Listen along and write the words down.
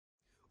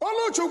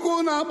Olu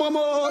Chukwu na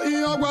agbamo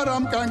ihe ọgbara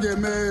m ka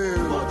ngeme.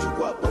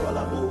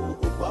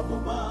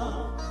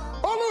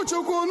 Olu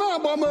Chukwu na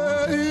agbamo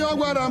ihe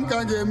ọgbara m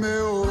ka ngeme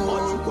o.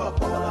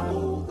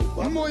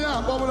 Mmụ ya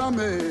akpọbụla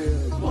me.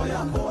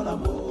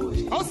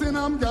 Ọ sị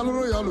na m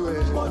galụrụ ya lue.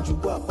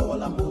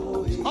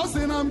 Ọ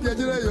sị na m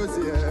gejire ya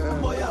ozie.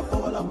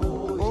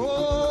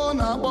 O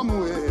na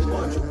agbamo e.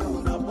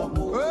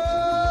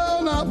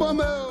 O na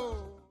agbamo e.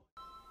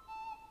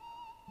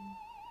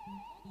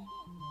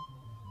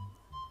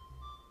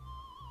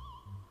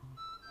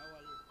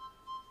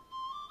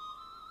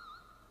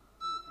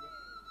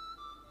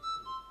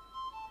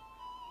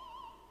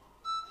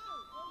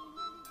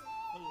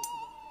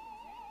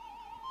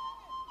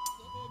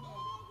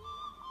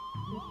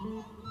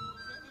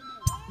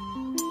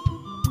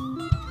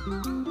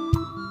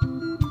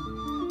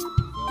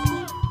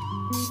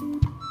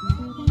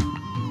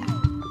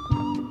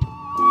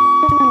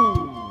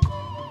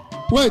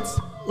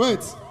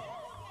 Wait.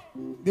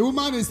 The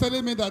woman is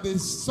telling me that the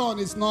son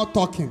is not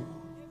talking.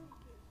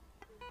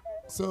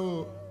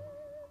 So,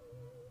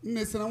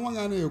 you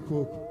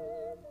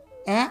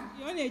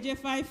only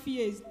 5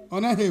 years.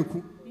 On a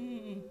heku.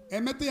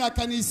 Emete ya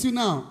can issue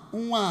now.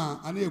 Unwa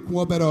and a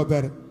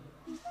better.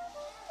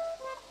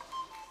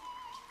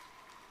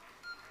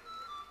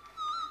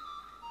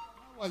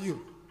 How are you?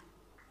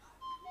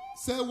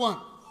 Say one.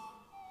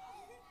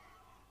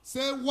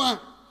 Say one.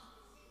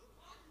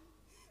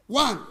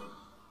 One.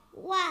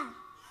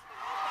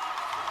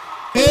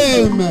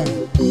 Amen.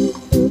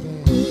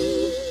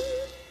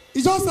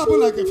 It just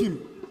happened like a film.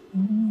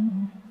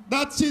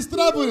 That she's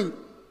traveling.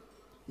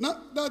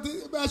 Not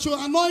that I should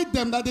anoint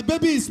them that the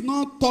baby is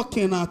not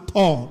talking at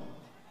all.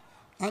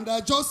 And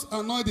I just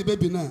anoint the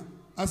baby now.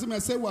 I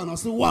say one, I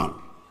say one.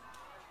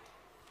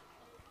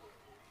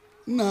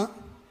 Nah.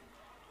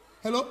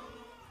 Hello?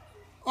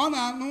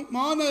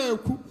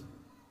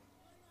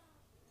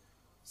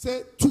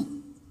 Say two.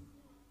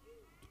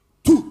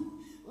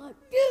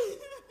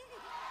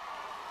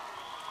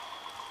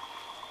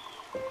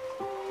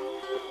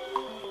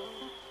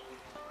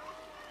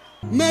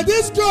 May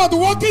this God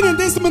working in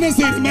this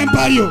ministry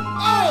remember you.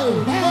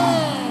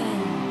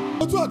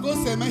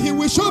 He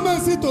will show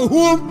mercy to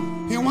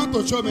whom he wants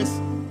to show mercy.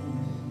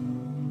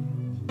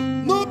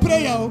 No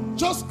prayer,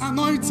 just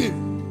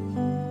anointing.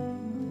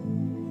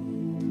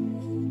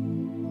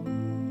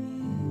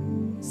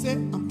 Say,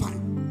 I'm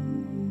fine.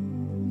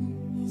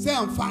 Say,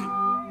 I'm fine.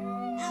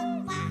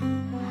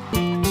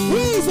 Who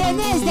is the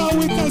nurse that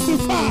will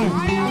testify?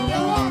 I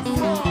am the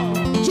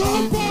one.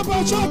 Jump up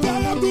and shout, I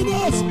am the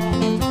nurse.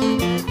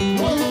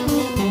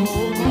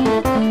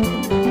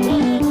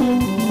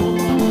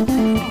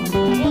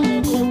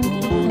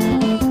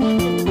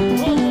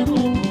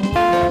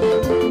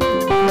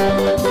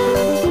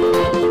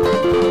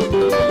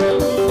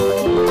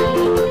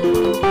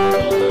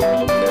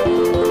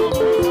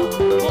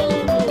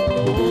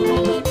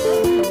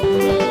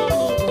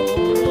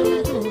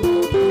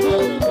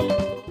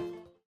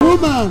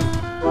 Woman,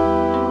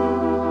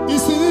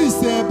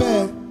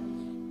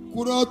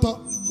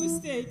 Enugu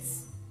State.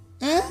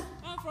 Eh?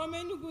 I'm from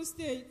Enugu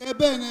State.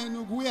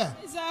 Enugu where?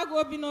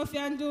 Ezago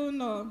Obinofia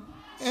Nduno.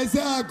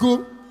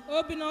 Ezago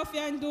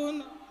Obinofia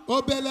Nduno.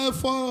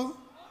 Obelefo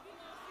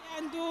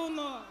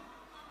Nduno.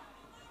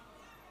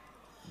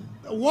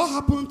 What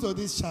happened to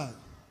this child?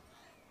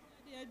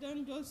 I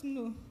don't just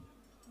know.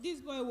 This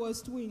boy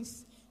was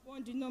twins.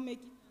 One did not make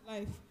it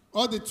alive.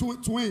 All the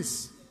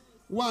twins.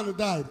 One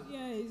died.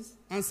 Yes.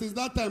 And since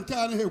that time,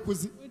 can't help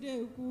with it.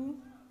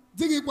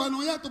 Digi kwa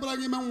no ya to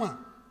bring him one. My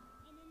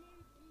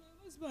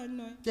husband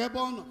no.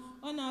 Kebono.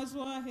 On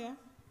Azua here.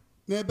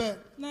 Nebe.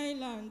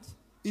 Nyland.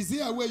 Is he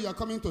aware you are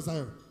coming to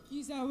Zion?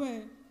 He's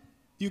aware.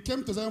 You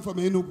came to Zion from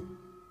Enugu?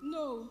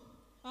 No.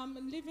 I'm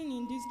living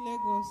in this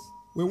Lagos.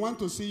 We want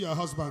to see your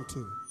husband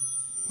too.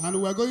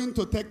 And we're going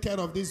to take care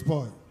of this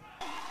boy.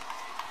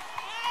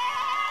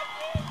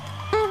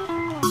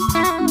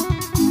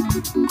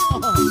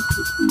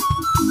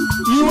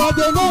 You are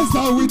the ones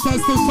that will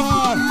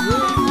testify.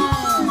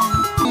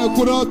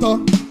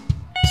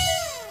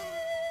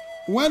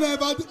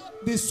 Whenever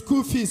the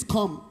school fees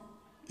come,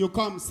 you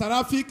come.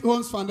 Seraphic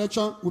Homes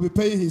Foundation will be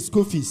paying his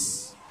school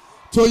fees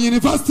to a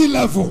university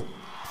level.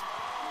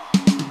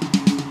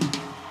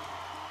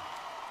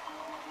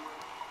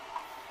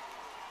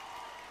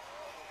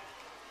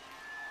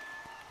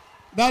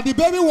 That the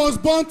baby was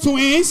born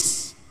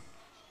twins,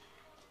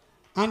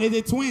 and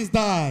the twins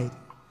died.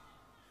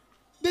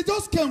 They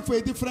just came for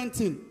a different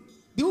thing.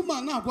 The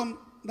woman now come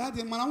that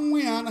the man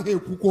we are na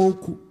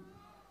hekuku.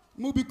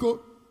 Mubiko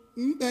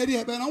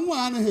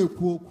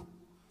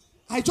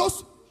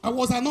I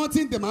was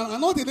anointing them, I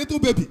anointed the little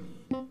baby.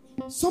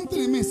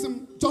 Something in me,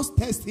 just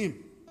test him.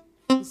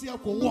 See how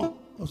one.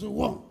 I said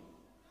one.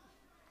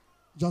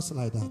 Just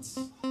like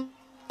that.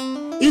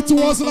 It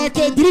was like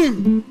a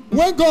dream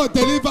when God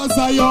delivers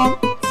Zion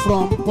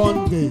from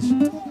bondage.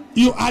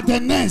 You are the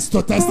next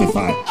to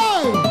testify.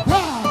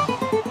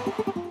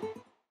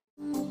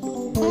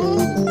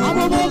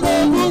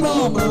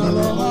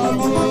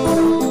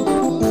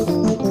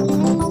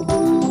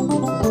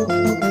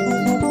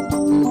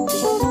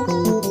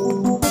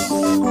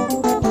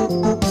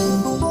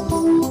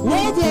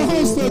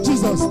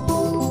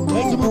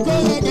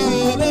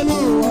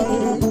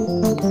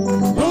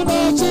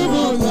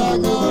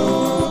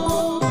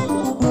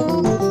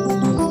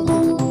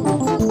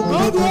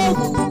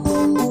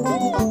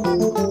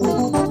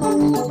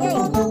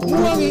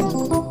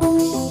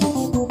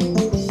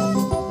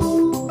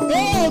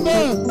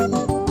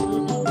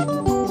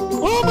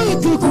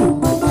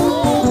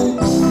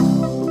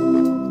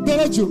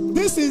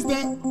 This is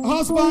the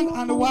husband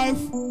and the wife.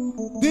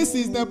 This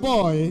is the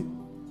boy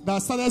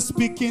that started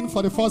speaking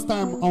for the first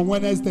time on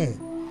Wednesday.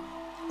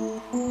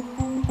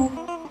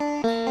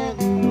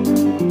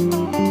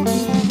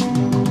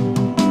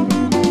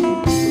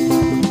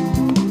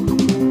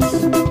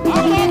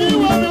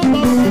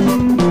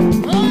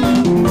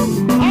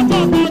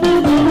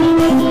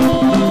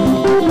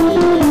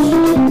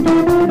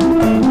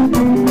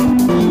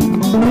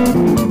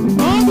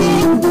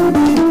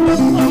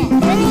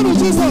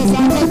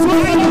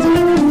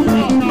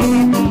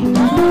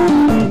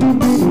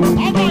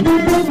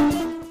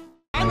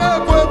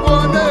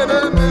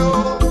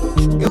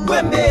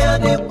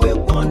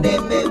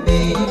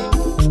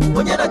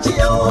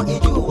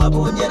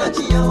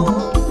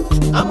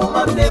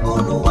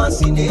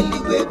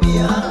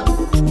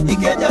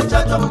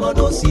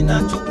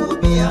 Sina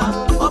Chukwuebuka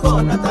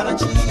Obona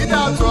Tarachi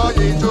Ida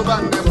Troye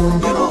Jubandemo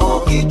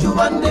Yero Ki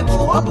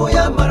Jubandemo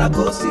Aboya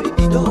Marako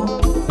Siribido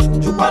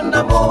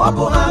Jubandamo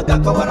Aboha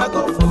Gakawara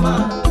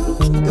Gofuma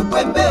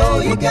Kwembe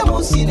Oyike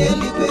Musine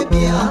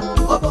Likwebia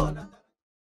Obona